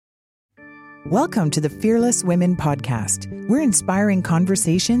Welcome to the Fearless Women Podcast. We're inspiring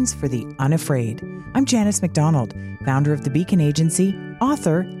conversations for the unafraid. I'm Janice McDonald, founder of the Beacon Agency,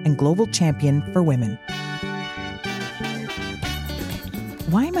 author, and global champion for women.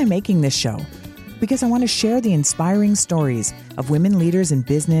 Why am I making this show? Because I want to share the inspiring stories of women leaders in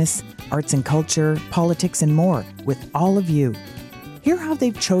business, arts and culture, politics, and more with all of you. Hear how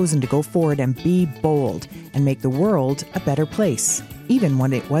they've chosen to go forward and be bold and make the world a better place, even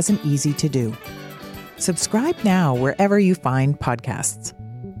when it wasn't easy to do. Subscribe now wherever you find podcasts.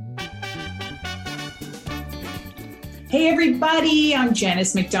 Hey everybody, I'm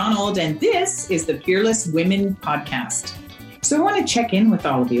Janice McDonald, and this is the Fearless Women Podcast. So I want to check in with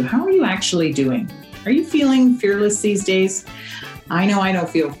all of you. How are you actually doing? Are you feeling fearless these days? I know I don't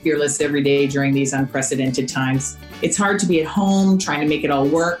feel fearless every day during these unprecedented times. It's hard to be at home trying to make it all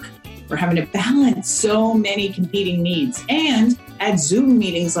work. We're having to balance so many competing needs and add Zoom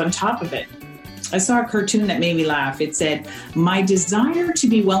meetings on top of it. I saw a cartoon that made me laugh. It said, "My desire to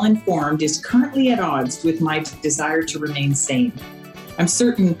be well-informed is currently at odds with my desire to remain sane." I'm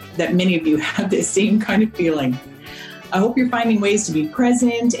certain that many of you have this same kind of feeling. I hope you're finding ways to be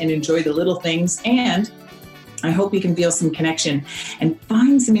present and enjoy the little things, and I hope you can feel some connection and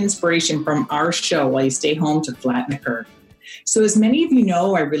find some inspiration from our show while you stay home to flatten the curve. So as many of you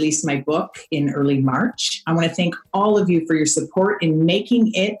know, I released my book in early March. I want to thank all of you for your support in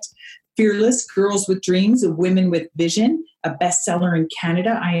making it Fearless Girls with Dreams, Women with Vision, a bestseller in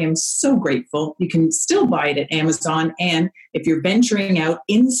Canada. I am so grateful. You can still buy it at Amazon, and if you're venturing out,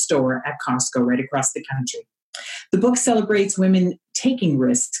 in store at Costco right across the country. The book celebrates women taking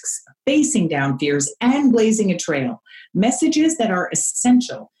risks, facing down fears, and blazing a trail. Messages that are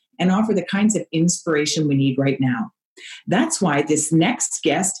essential and offer the kinds of inspiration we need right now. That's why this next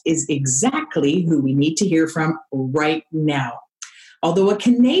guest is exactly who we need to hear from right now. Although a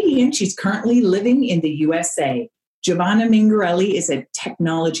Canadian, she's currently living in the USA. Giovanna Mingarelli is a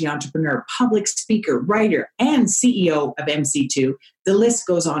technology entrepreneur, public speaker, writer, and CEO of MC2. The list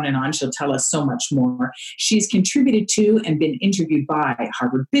goes on and on. She'll tell us so much more. She's contributed to and been interviewed by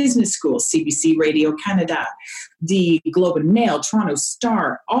Harvard Business School, CBC Radio Canada, the Globe and Mail, Toronto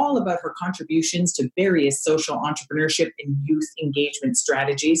Star, all about her contributions to various social entrepreneurship and youth engagement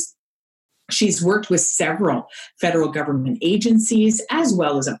strategies. She's worked with several federal government agencies, as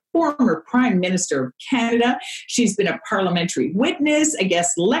well as a former Prime Minister of Canada. She's been a parliamentary witness, a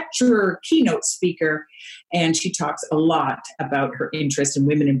guest lecturer, keynote speaker, and she talks a lot about her interest in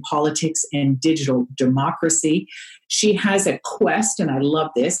women in politics and digital democracy. She has a quest, and I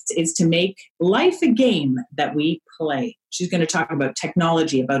love this, is to make life a game that we play. She's going to talk about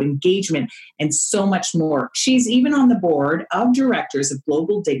technology, about engagement, and so much more. She's even on the board of directors of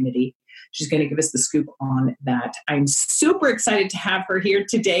Global Dignity. She's going to give us the scoop on that. I'm super excited to have her here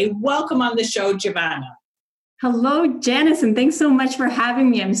today. Welcome on the show, Giovanna. Hello, Janice, and thanks so much for having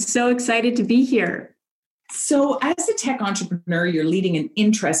me. I'm so excited to be here. So as a tech entrepreneur, you're leading an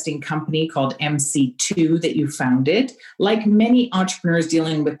interesting company called MC2 that you founded. Like many entrepreneurs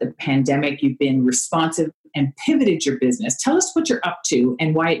dealing with the pandemic, you've been responsive and pivoted your business. Tell us what you're up to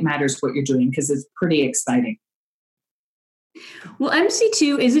and why it matters what you're doing, because it's pretty exciting. Well,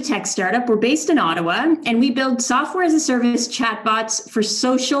 MC2 is a tech startup. We're based in Ottawa, and we build software as a service chatbots for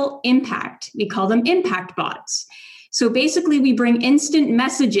social impact. We call them impact bots. So basically, we bring instant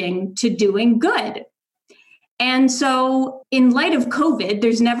messaging to doing good. And so in light of COVID,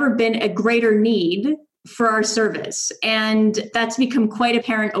 there's never been a greater need for our service. And that's become quite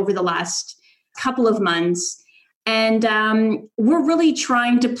apparent over the last couple of months. And we're really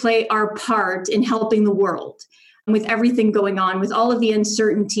trying to play our part in helping the world. With everything going on, with all of the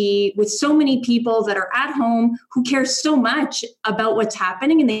uncertainty, with so many people that are at home who care so much about what's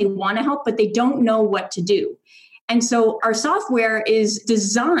happening and they want to help, but they don't know what to do. And so our software is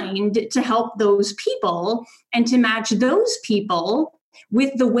designed to help those people and to match those people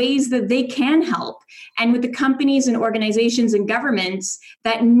with the ways that they can help and with the companies and organizations and governments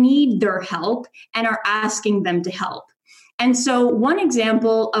that need their help and are asking them to help. And so one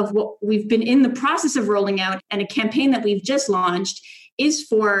example of what we've been in the process of rolling out and a campaign that we've just launched is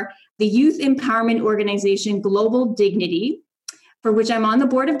for the youth empowerment organization Global Dignity, for which I'm on the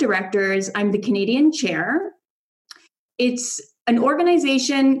board of directors. I'm the Canadian chair. It's an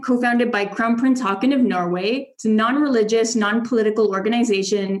organization co-founded by Crown Prince Haakon of Norway. It's a non-religious, non-political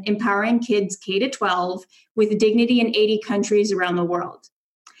organization empowering kids K to 12 with dignity in 80 countries around the world.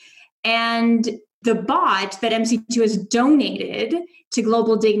 And the bot that MC2 has donated to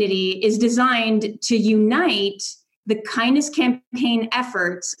Global Dignity is designed to unite the kindness campaign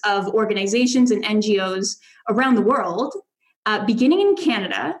efforts of organizations and NGOs around the world, beginning in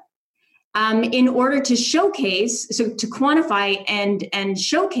Canada, in order to showcase, so to quantify and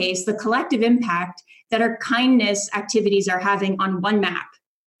showcase the collective impact that our kindness activities are having on one map,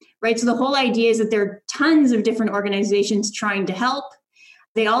 right? So the whole idea is that there are tons of different organizations trying to help.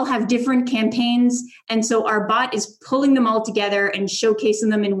 They all have different campaigns. And so our bot is pulling them all together and showcasing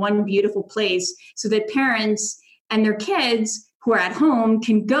them in one beautiful place so that parents and their kids who are at home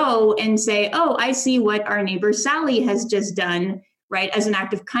can go and say, oh, I see what our neighbor Sally has just done, right? As an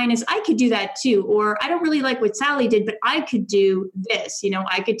act of kindness, I could do that too. Or I don't really like what Sally did, but I could do this.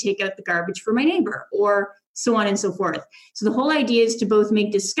 I could take out the garbage for my neighbor, or so on and so forth. So the whole idea is to both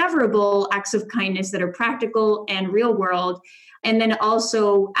make discoverable acts of kindness that are practical and real world, and then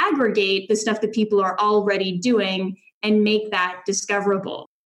also aggregate the stuff that people are already doing and make that discoverable.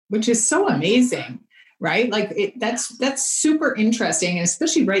 Which is so amazing, right? Like that's super interesting. And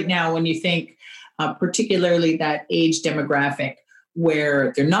especially right now when you think particularly that age demographic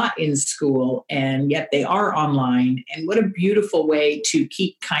where they're not in school and yet they are online. And what a beautiful way to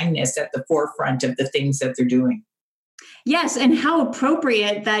keep kindness at the forefront of the things that they're doing. Yes, and how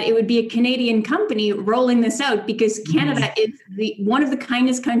appropriate that it would be a Canadian company rolling this out, because Canada is one of the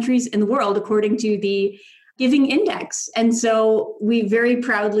kindest countries in the world, according to the Giving Index. And so we very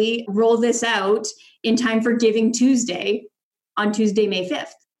proudly roll this out in time for Giving Tuesday on Tuesday, May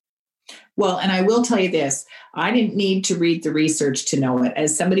 5th. Well, and I will tell you this, I didn't need to read the research to know it.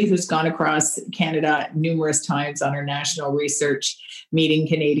 As somebody who's gone across Canada numerous times on our national research, meeting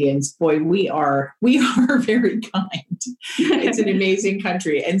Canadians, boy, we are very kind. It's an amazing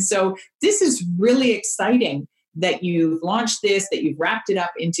country. And so this is really exciting that you've launched this, that you've wrapped it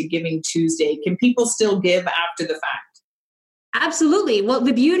up into Giving Tuesday. Can people still give after the fact? Absolutely. Well,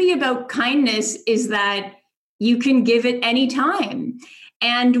 the beauty about kindness is that you can give it anytime.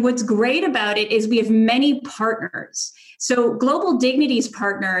 And what's great about it is we have many partners. So Global Dignity's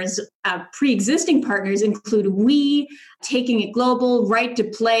partners, pre-existing partners include We, Taking It Global, Right to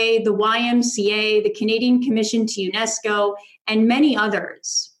Play, the YMCA, the Canadian Commission to UNESCO, and many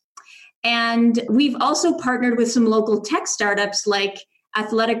others. And we've also partnered with some local tech startups like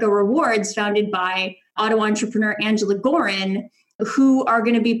Athletica Rewards, founded by Ottawa entrepreneur Angela Gorin, who are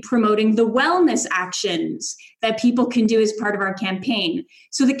going to be promoting the wellness actions that people can do as part of our campaign.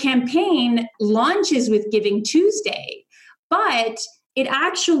 So the campaign launches with Giving Tuesday, but it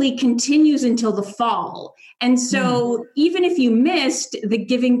actually continues until the fall. And so even if you missed the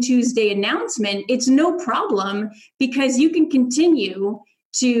Giving Tuesday announcement, it's no problem, because you can continue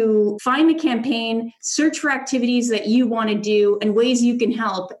to find the campaign, search for activities that you want to do and ways you can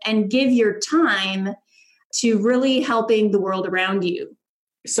help, and give your time to really helping the world around you.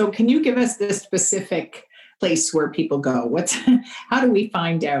 So can you give us the specific place where people go? How do we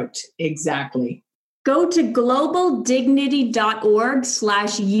find out exactly? Go to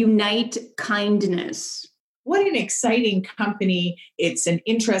globaldignity.org/unite kindness. What an exciting company. It's an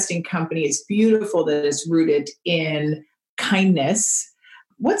interesting company. It's beautiful that it's rooted in kindness.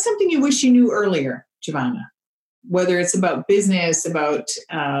 What's something you wish you knew earlier, Giovanna? Whether it's about business, about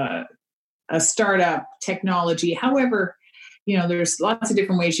a startup, technology, however, there's lots of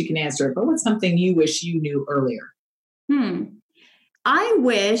different ways you can answer it, but what's something you wish you knew earlier? I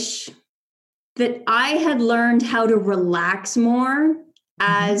wish that I had learned how to relax more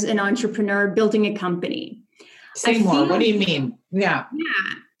as an entrepreneur building a company. Say more. What do you mean? Yeah.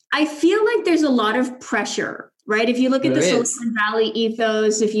 I feel like there's a lot of pressure, right? If you look at the Silicon Valley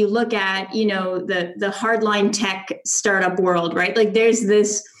ethos, if you look at, the hardline tech startup world, right? Like there's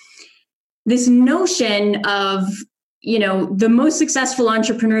this notion of, the most successful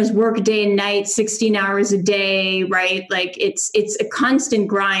entrepreneurs work day and night, 16 hours a day, right? Like it's a constant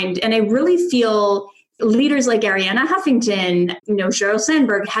grind. And I really feel leaders like Arianna Huffington, Sheryl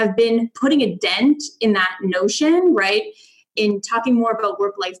Sandberg have been putting a dent in that notion, right? In talking more about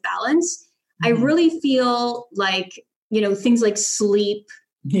work-life balance. I really feel like, things like sleep.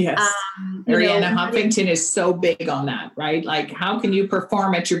 Yes. Arianna Huffington is so big on that, right? Like, how can you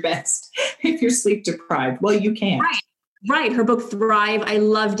perform at your best if you're sleep deprived? Well, you can't. Right. Her book Thrive, I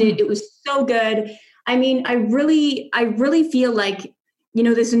loved it. It was so good. I mean, I really feel like,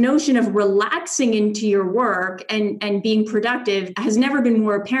 this notion of relaxing into your work and being productive has never been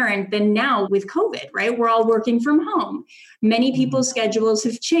more apparent than now with COVID, right? We're all working from home. Many people's schedules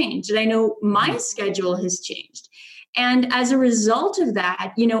have changed. And I know my schedule has changed. And as a result of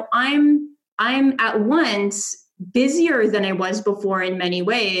that, I'm at once busier than I was before in many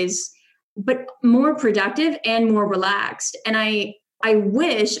ways, but more productive and more relaxed. And I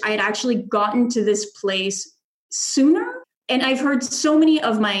wish I had actually gotten to this place sooner. And I've heard so many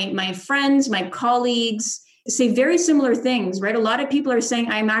of my friends, my colleagues, say very similar things, right? A lot of people are saying,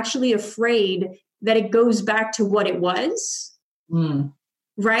 I'm actually afraid that it goes back to what it was.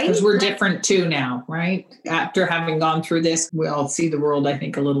 Right? Because we're different too now, right? After having gone through this, we all see the world, I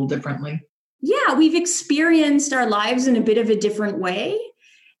think, a little differently. Yeah, we've experienced our lives in a bit of a different way,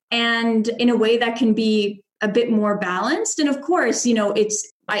 and in a way that can be a bit more balanced. And of course,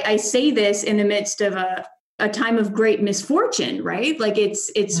 I say this in the midst of a time of great misfortune, right? Like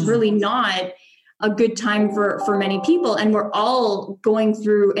it's really not a good time for many people. And we're all going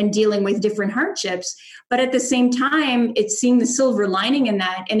through and dealing with different hardships. But at the same time, it's seeing the silver lining in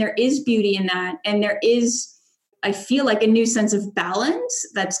that. And there is beauty in that. And there is, I feel like, a new sense of balance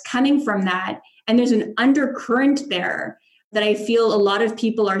that's coming from that. And there's an undercurrent there that I feel a lot of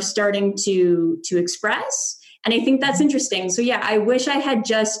people are starting to express. And I think that's interesting. So yeah, I wish I had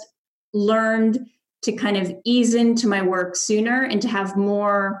just learned to kind of ease into my work sooner and to have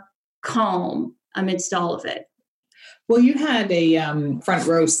more calm amidst all of it. Well, you had a front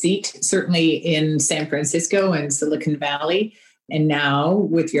row seat, certainly in San Francisco and Silicon Valley. And now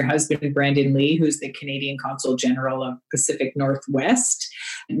with your husband, Brandon Lee, who's the Canadian Consul General of Pacific Northwest.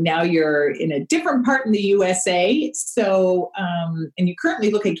 Now you're in a different part in the USA. So, and you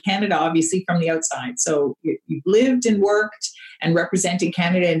currently look at Canada, obviously, from the outside. So you've lived and worked and represented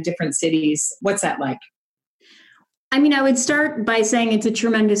Canada in different cities. What's that like? I mean, I would start by saying it's a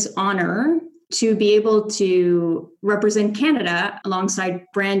tremendous honor to be able to represent Canada alongside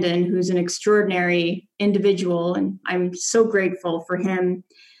Brandon, who's an extraordinary individual. And I'm so grateful for him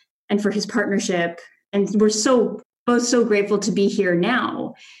and for his partnership. And we're both so grateful to be here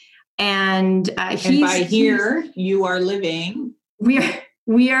now. And by here, you are living.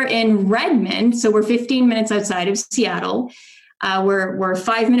 We are in Redmond. So we're 15 minutes outside of Seattle. We're a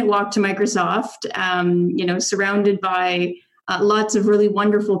 5-minute walk to Microsoft, surrounded by lots of really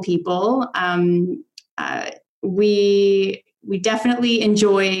wonderful people. We definitely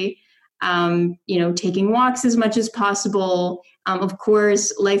enjoy, taking walks as much as possible. Of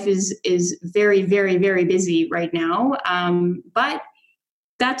course, life is very, very, very busy right now, but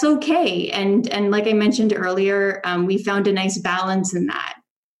that's okay. And like I mentioned earlier, we found a nice balance in that.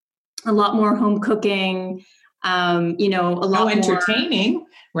 A lot more home cooking, a lot more entertaining,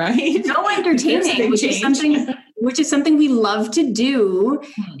 right? No entertaining, which is something we love to do.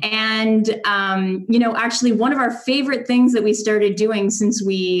 And, actually one of our favorite things that we started doing since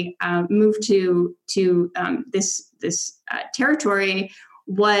we moved to this territory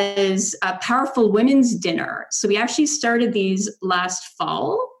was a Powerful Women's Dinner. So we actually started these last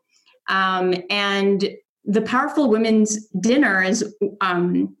fall. And the Powerful Women's Dinners are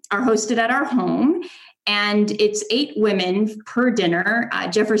hosted at our home. And it's 8 women per dinner,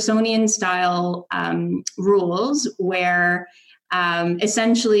 Jeffersonian style rules, where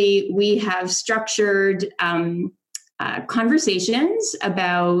essentially we have structured conversations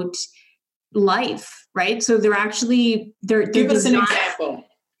about life, right? So they're give us an example.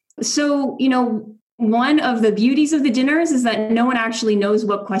 So, one of the beauties of the dinners is that no one actually knows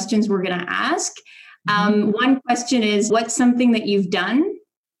what questions we're going to ask. One question is, what's something that you've done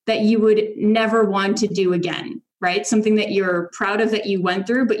that you would never want to do again, right? Something that you're proud of that you went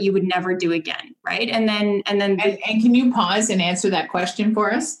through, but you would never do again, right? And can you pause and answer that question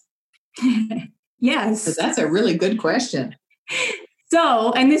for us? Yes. Because that's a really good question.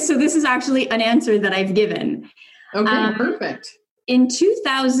 So this is actually an answer that I've given. Okay, perfect. In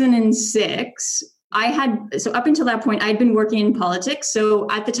 2006, up until that point, I'd been working in politics.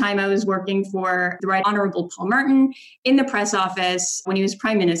 So at the time I was working for the Right Honorable Paul Martin in the press office when he was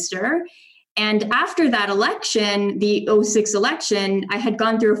prime minister. And after that election, the 2006 election, I had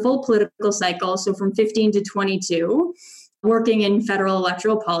gone through a full political cycle. So from 15 to 22, working in federal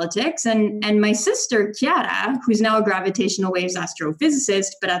electoral politics. And my sister, Chiara, who's now a gravitational waves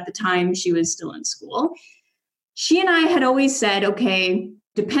astrophysicist, but at the time she was still in school, she and I had always said, okay,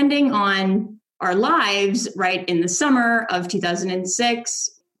 depending on our lives, right, in the summer of 2006,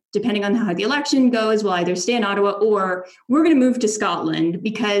 depending on how the election goes, we'll either stay in Ottawa or we're going to move to Scotland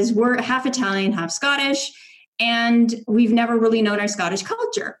because we're half Italian, half Scottish, and we've never really known our Scottish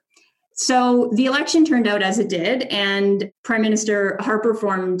culture. So the election turned out as it did, and Prime Minister Harper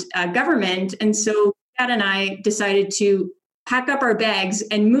formed a government. And so Dad and I decided to pack up our bags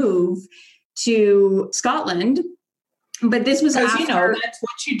and move to Scotland. But this was after, that's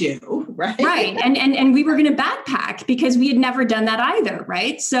what you do, right? Right. And we were going to backpack because we had never done that either,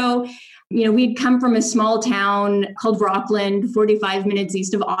 right? So, we'd come from a small town called Rockland, 45 minutes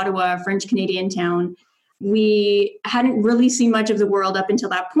east of Ottawa, a French Canadian town. We hadn't really seen much of the world up until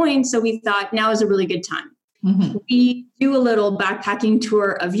that point. So we thought now is a really good time. Mm-hmm. We do a little backpacking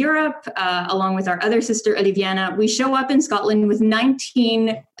tour of Europe along with our other sister, Oliviana. We show up in Scotland with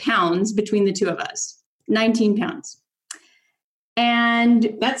 19 pounds between the two of us. 19 pounds.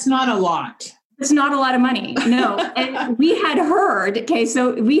 And that's not a lot. It's not a lot of money. No. And we had heard,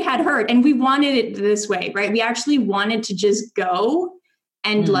 and we wanted it this way, right? We actually wanted to just go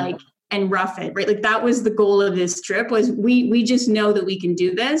and and rough it, right? Like that was the goal of this trip, was we just know that we can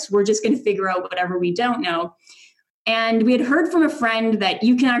do this. We're just going to figure out whatever we don't know. And we had heard from a friend that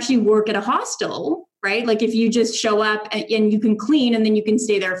you can actually work at a hostel, right? Like if you just show up and you can clean and then you can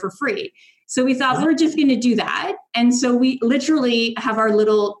stay there for free. So we thought we're just going to do that. And so we literally have our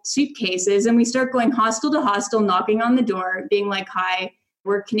little suitcases and we start going hostel to hostel, knocking on the door, being like, hi,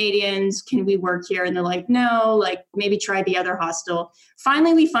 we're Canadians. Can we work here? And they're like, no, like maybe try the other hostel.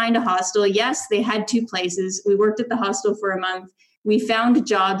 Finally, we find a hostel. Yes, they had 2 places. We worked at the hostel for a month. We found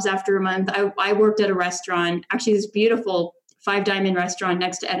jobs after a month. I worked at a restaurant, actually this beautiful 5 Diamond restaurant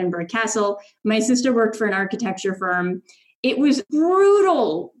next to Edinburgh Castle. My sister worked for an architecture firm. It was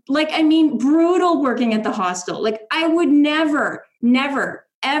brutal. Brutal working at the hostel. Like I would never,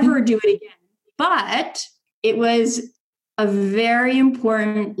 ever do it again. But it was a very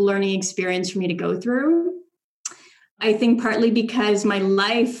important learning experience for me to go through. I think partly because my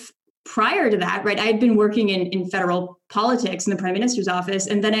life prior to that, right, I had been working in federal politics in the Prime Minister's office.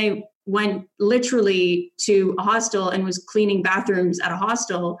 And then I went literally to a hostel and was cleaning bathrooms at a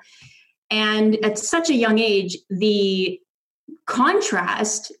hostel. And at such a young age, the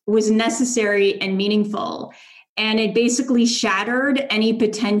contrast was necessary and meaningful. And it basically shattered any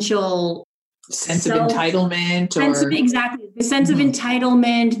potential sense of entitlement, exactly the sense of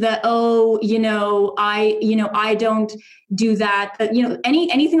entitlement, that I don't do that,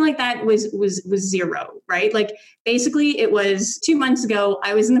 anything like that was zero, right? Like basically it was 2 months ago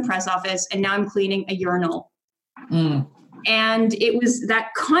I was in the press office and now I'm cleaning a urinal. And it was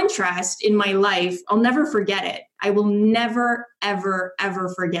that contrast in my life. I'll never forget it. I will never, ever, ever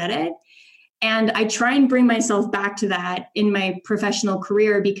forget it. And I try and bring myself back to that in my professional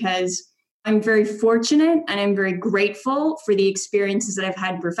career, because I'm very fortunate and I'm very grateful for the experiences that I've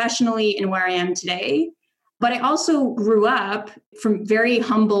had professionally and where I am today. But I also grew up from very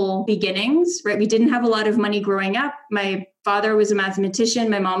humble beginnings, right? We didn't have a lot of money growing up. My father was a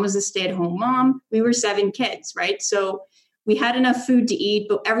mathematician. My mom was a stay-at-home mom. We were 7 kids, right? So we had enough food to eat,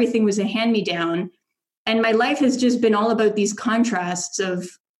 but everything was a hand-me-down. And my life has just been all about these contrasts of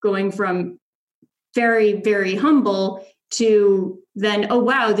going from very, very humble to then, oh,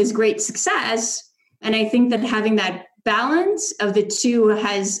 wow, this great success. And I think that having that balance of the two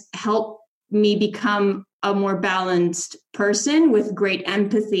has helped me become a more balanced person with great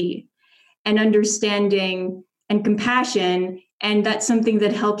empathy and understanding and compassion. And that's something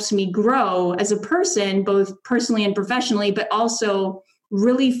that helps me grow as a person, both personally and professionally, but also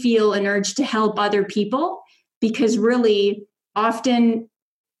really feel an urge to help other people, because really often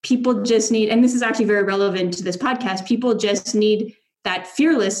people just need, and this is actually very relevant to this podcast, people just need that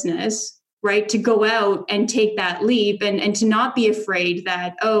fearlessness, right? To go out and take that leap and to not be afraid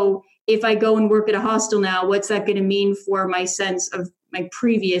that, oh, if I go and work at a hostel now, what's that going to mean for my sense of my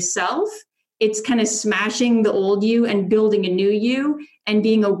previous self? It's kind of smashing the old you and building a new you and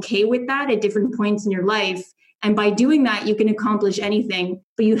being okay with that at different points in your life. And by doing that, you can accomplish anything,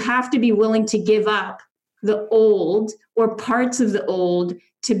 but you have to be willing to give up the old or parts of the old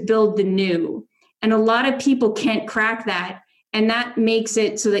to build the new. And a lot of people can't crack that. And that makes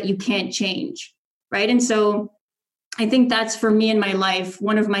it so that you can't change, right? And so I think that's, for me in my life,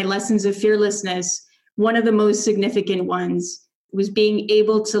 one of my lessons of fearlessness, one of the most significant ones, was being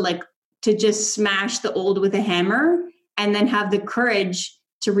able to just smash the old with a hammer and then have the courage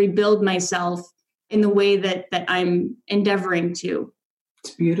to rebuild myself in the way that I'm endeavoring to.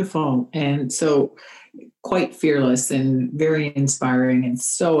 It's beautiful. And so quite fearless and very inspiring and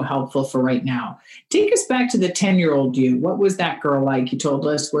so helpful for right now. Take us back to the 10-year-old you. What was that girl like? You told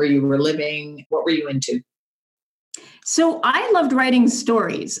us where you were living. What were you into? So I loved writing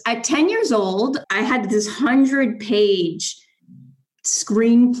stories. At 10 years old, I had this 100-page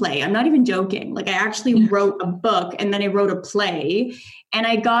screenplay. I'm not even joking. Like I actually wrote a book and then I wrote a play, and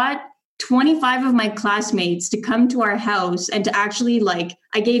I got 25 of my classmates to come to our house and to actually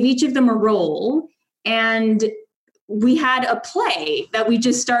I gave each of them a role, and we had a play that we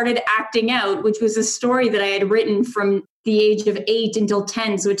just started acting out, which was a story that I had written from the age of 8 until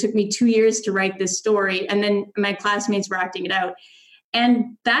 10. So it took me 2 years to write this story. And then my classmates were acting it out.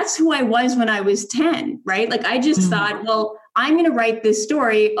 And that's who I was when I was 10, right? Like I just thought, well, I'm going to write this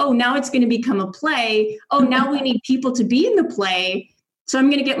story. Oh, now it's going to become a play. Oh, now we need people to be in the play. So I'm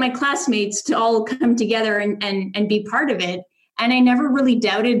going to get my classmates to all come together and be part of it. And I never really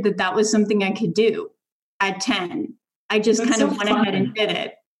doubted that that was something I could do at 10. I just kind of went ahead and did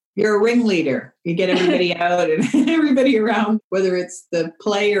it. You're a ringleader. You get everybody out and everybody around, whether it's the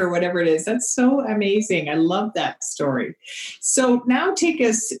play or whatever it is. That's so amazing. I love that story. So now take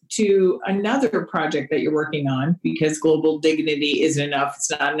us to another project that you're working on, because Global Dignity isn't enough. It's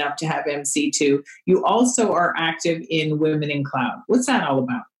not enough to have MC2. You also are active in Women in Cloud. What's that all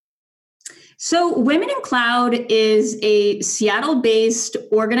about? So Women in Cloud is a Seattle-based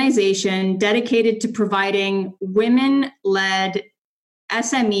organization dedicated to providing women-led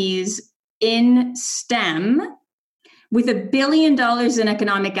SMEs in STEM with $1 billion in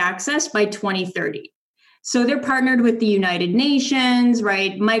economic access by 2030. So they're partnered with the United Nations,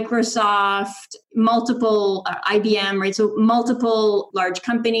 right? Microsoft, multiple IBM, right? So multiple large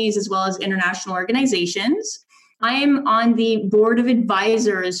companies as well as international organizations. I am on the board of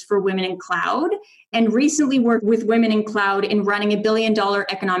advisors for Women in Cloud and recently worked with Women in Cloud in running $1 billion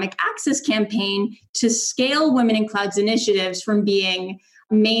economic access campaign to scale Women in Cloud's initiatives from being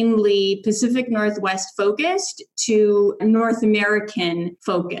mainly Pacific Northwest focused to North American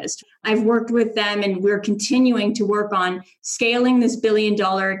focused. I've worked with them and we're continuing to work on scaling this $1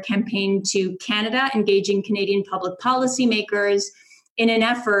 billion campaign to Canada, engaging Canadian public policymakers in an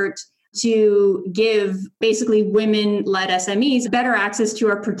effort to give basically women-led SMEs better access to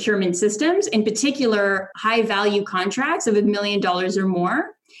our procurement systems, in particular high-value contracts of $1 million or more.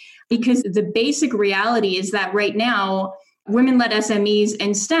 Because the basic reality is that right now, women-led SMEs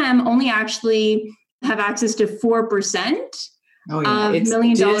in STEM only actually have access to 4% of $1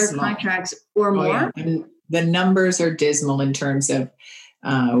 million contracts or more. Yeah. And the numbers are dismal in terms of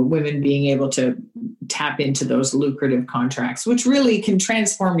women being able to tap into those lucrative contracts, which really can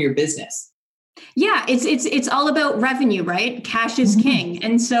transform your business. Yeah, it's all about revenue, right? Cash is king.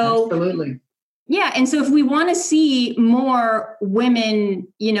 And so absolutely. Yeah. And so if we want to see more women,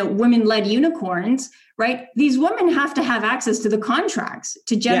 women-led unicorns, right? These women have to have access to the contracts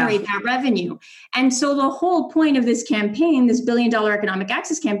to generate that revenue. And so the whole point of this campaign, this $1 billion economic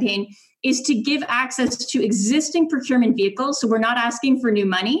access campaign, is to give access to existing procurement vehicles. So we're not asking for new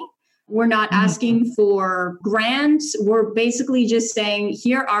money. We're not asking for grants. We're basically just saying,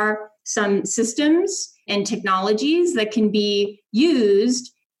 here are some systems and technologies that can be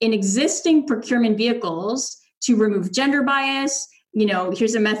used in existing procurement vehicles to remove gender bias.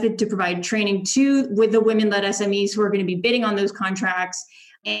 Here's a method to provide training with the women-led SMEs who are going to be bidding on those contracts.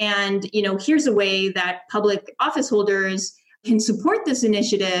 And, here's a way that public office holders can support this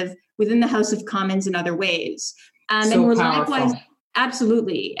initiative within the House of Commons in other ways. And we're powerful.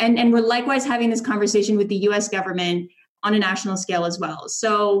 Absolutely. And we're likewise having this conversation with the US government on a national scale as well.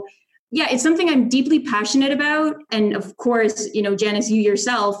 So yeah, it's something I'm deeply passionate about. And of course, Janice, you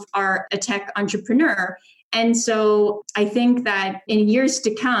yourself are a tech entrepreneur. And so I think that in years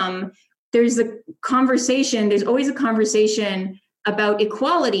to come, there's always a conversation about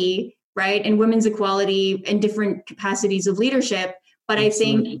equality, right? And women's equality and different capacities of leadership. But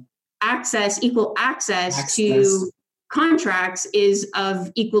absolutely. I think equal access to contracts is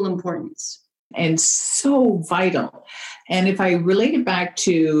of equal importance. And so vital. And if I relate it back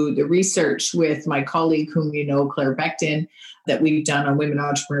to the research with my colleague, whom you know, Claire Becton, that we've done on women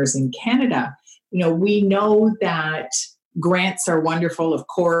entrepreneurs in Canada, we know that grants are wonderful. Of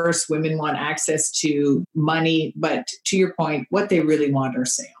course, women want access to money, but to your point, what they really want are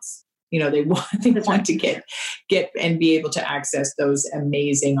sales. They want to get and be able to access those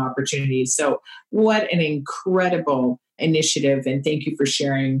amazing opportunities. So what an incredible initiative. And thank you for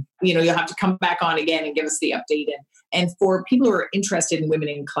sharing. You'll have to come back on again and give us the update. And for people who are interested in Women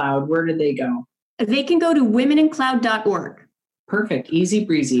in Cloud, where do they go? They can go to womenincloud.org. Perfect. Easy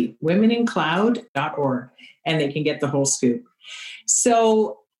breezy. womenincloud.org. And they can get the whole scoop.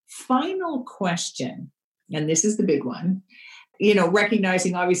 So final question, and this is the big one.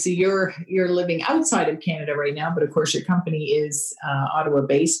 Recognizing obviously you're living outside of Canada right now, but of course your company is Ottawa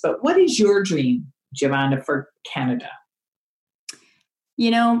based. But what is your dream, Giovanna, for Canada?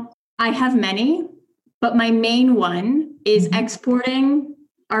 I have many, but my main one is exporting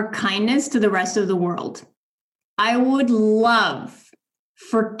our kindness to the rest of the world. I would love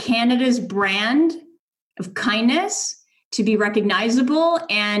for Canada's brand of kindness to be recognizable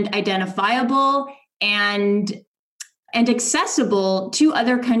and identifiable and accessible to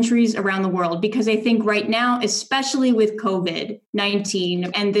other countries around the world. Because I think right now, especially with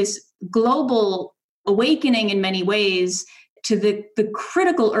COVID-19 and this global awakening in many ways to the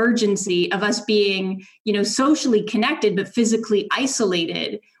critical urgency of us being, socially connected, but physically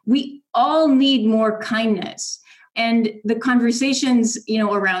isolated, we all need more kindness. And the conversations,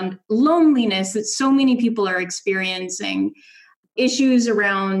 around loneliness that so many people are experiencing, issues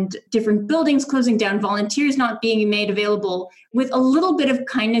around different buildings closing down, volunteers not being made available, with a little bit of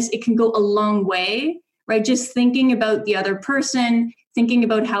kindness, it can go a long way, right? Just thinking about the other person, thinking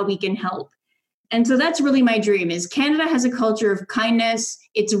about how we can help. And so that's really my dream, is Canada has a culture of kindness.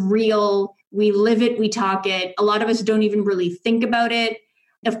 It's real. We live it, we talk it. A lot of us don't even really think about it.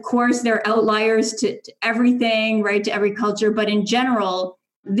 Of course, there are outliers to everything, right? To every culture. But in general,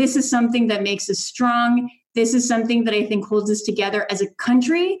 this is something that makes us strong. This is something that I think holds us together as a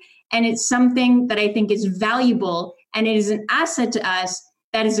country. And it's something that I think is valuable. And it is an asset to us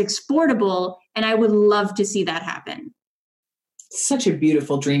that is exportable. And I would love to see that happen. Such a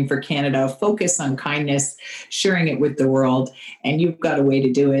beautiful dream for Canada. Focus on kindness, sharing it with the world, and you've got a way to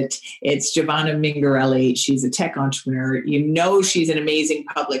do it. It's Giovanna Mingarelli. She's a tech entrepreneur. She's an amazing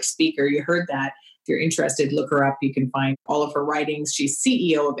public speaker. You heard that. If you're interested, look her up. You can find all of her writings. She's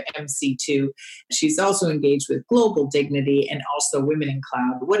CEO of MC2. She's also engaged with Global Dignity and also Women in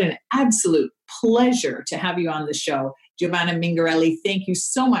Cloud. What an absolute pleasure to have you on the show. Giovanna Mingarelli, thank you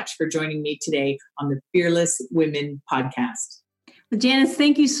so much for joining me today on the Fearless Women podcast. Well, Janice,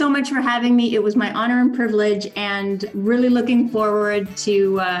 thank you so much for having me. It was my honor and privilege, and really looking forward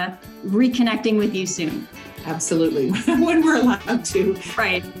to reconnecting with you soon. Absolutely, when we're allowed to.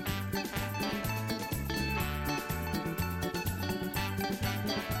 Right.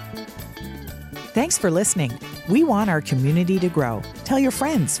 Thanks for listening. We want our community to grow. Tell your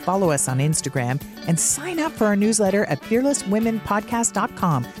friends, follow us on Instagram, and sign up for our newsletter at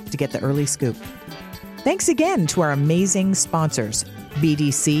fearlesswomenpodcast.com to get the early scoop. Thanks again to our amazing sponsors,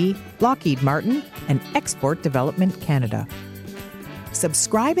 BDC, Lockheed Martin, and Export Development Canada.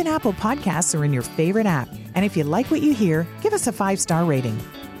 Subscribe in Apple Podcasts or in your favorite app. And if you like what you hear, give us a 5-star rating.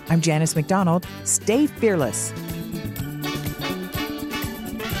 I'm Janice McDonald. Stay fearless.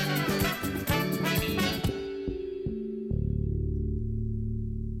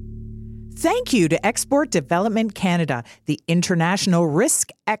 Thank you to Export Development Canada, the international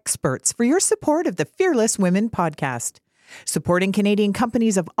risk experts, for your support of the Fearless Women podcast. Supporting Canadian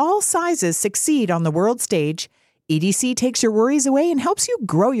companies of all sizes succeed on the world stage, EDC takes your worries away and helps you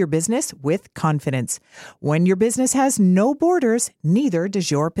grow your business with confidence. When your business has no borders, neither does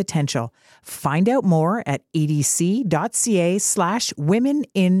your potential. Find out more at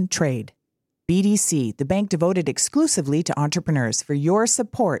edc.ca/womenintrade. BDC, the bank devoted exclusively to entrepreneurs, for your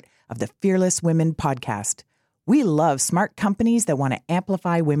support of the Fearless Women podcast. We love smart companies that want to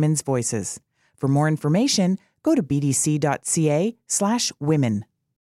amplify women's voices. For more information, go to bdc.ca/women.